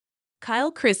Kyle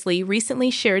Chrisley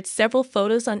recently shared several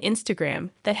photos on Instagram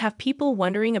that have people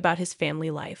wondering about his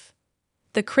family life.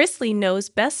 The Chrisley Knows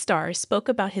best star spoke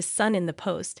about his son in the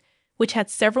post, which had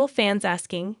several fans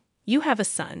asking, "You have a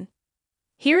son?"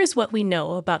 Here is what we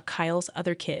know about Kyle's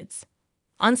other kids.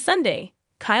 On Sunday,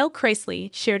 Kyle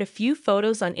Chrisley shared a few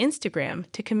photos on Instagram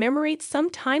to commemorate some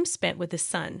time spent with his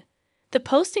son. The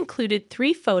post included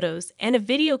 3 photos and a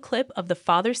video clip of the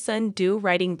father-son duo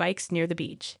riding bikes near the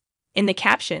beach. In the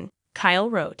caption, Kyle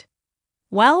wrote,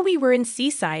 "While we were in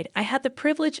Seaside, I had the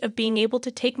privilege of being able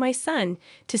to take my son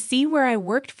to see where I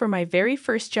worked for my very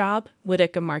first job,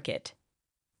 Whitaker Market."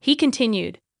 He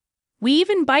continued, "We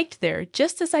even biked there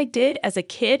just as I did as a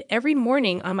kid every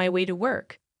morning on my way to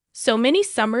work. So many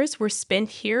summers were spent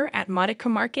here at Whitaker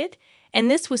Market, and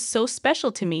this was so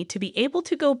special to me to be able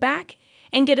to go back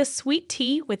and get a sweet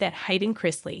tea with that Hayden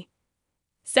Chrisley."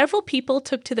 Several people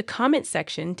took to the comment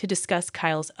section to discuss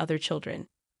Kyle's other children.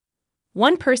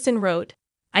 One person wrote,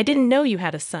 "I didn't know you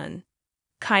had a son."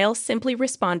 Kyle simply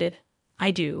responded,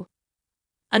 "I do."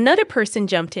 Another person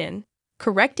jumped in,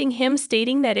 correcting him,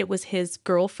 stating that it was his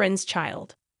girlfriend's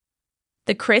child.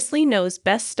 The Chrisley Knows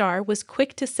best star was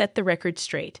quick to set the record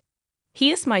straight. "He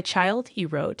is my child," he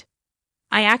wrote.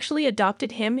 "I actually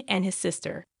adopted him and his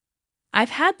sister. I've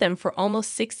had them for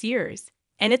almost 6 years,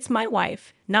 and it's my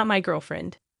wife, not my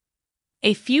girlfriend."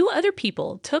 A few other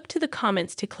people took to the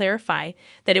comments to clarify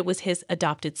that it was his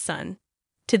adopted son.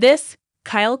 To this,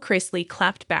 Kyle Chrisley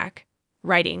clapped back,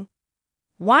 writing,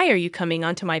 "Why are you coming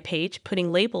onto my page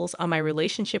putting labels on my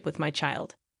relationship with my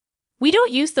child? We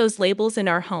don't use those labels in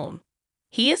our home.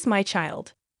 He is my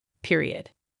child. Period."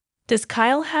 Does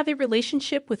Kyle have a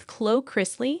relationship with Chloe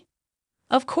Chrisley?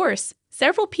 Of course,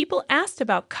 several people asked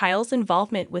about Kyle's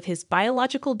involvement with his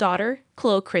biological daughter,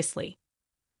 Chloe Chrisley.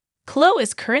 Chloe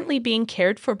is currently being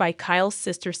cared for by Kyle's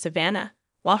sister Savannah,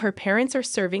 while her parents are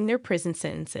serving their prison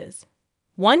sentences.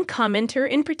 One commenter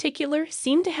in particular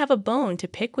seemed to have a bone to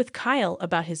pick with Kyle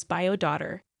about his bio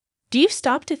daughter. Do you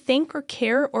stop to think or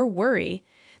care or worry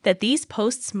that these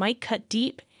posts might cut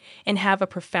deep and have a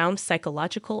profound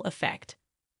psychological effect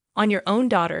on your own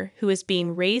daughter who is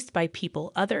being raised by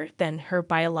people other than her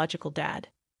biological dad?"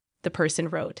 The person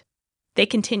wrote. They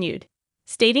continued,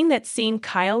 stating that seeing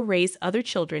Kyle raise other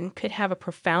children could have a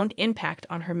profound impact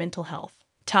on her mental health.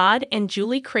 Todd and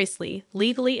Julie Chrisley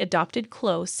legally adopted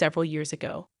Chloe several years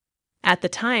ago. At the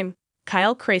time,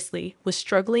 Kyle Chrisley was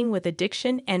struggling with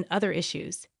addiction and other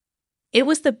issues. It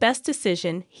was the best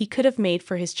decision he could have made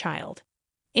for his child.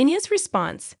 In his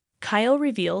response, Kyle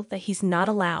revealed that he's not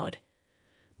allowed,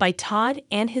 by Todd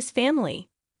and his family,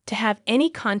 to have any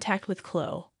contact with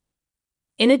Chloe.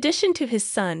 In addition to his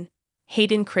son,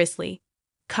 Hayden Chrisley,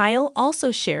 Kyle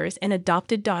also shares an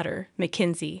adopted daughter,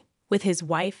 Mackenzie, with his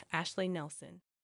wife, Ashley Nelson.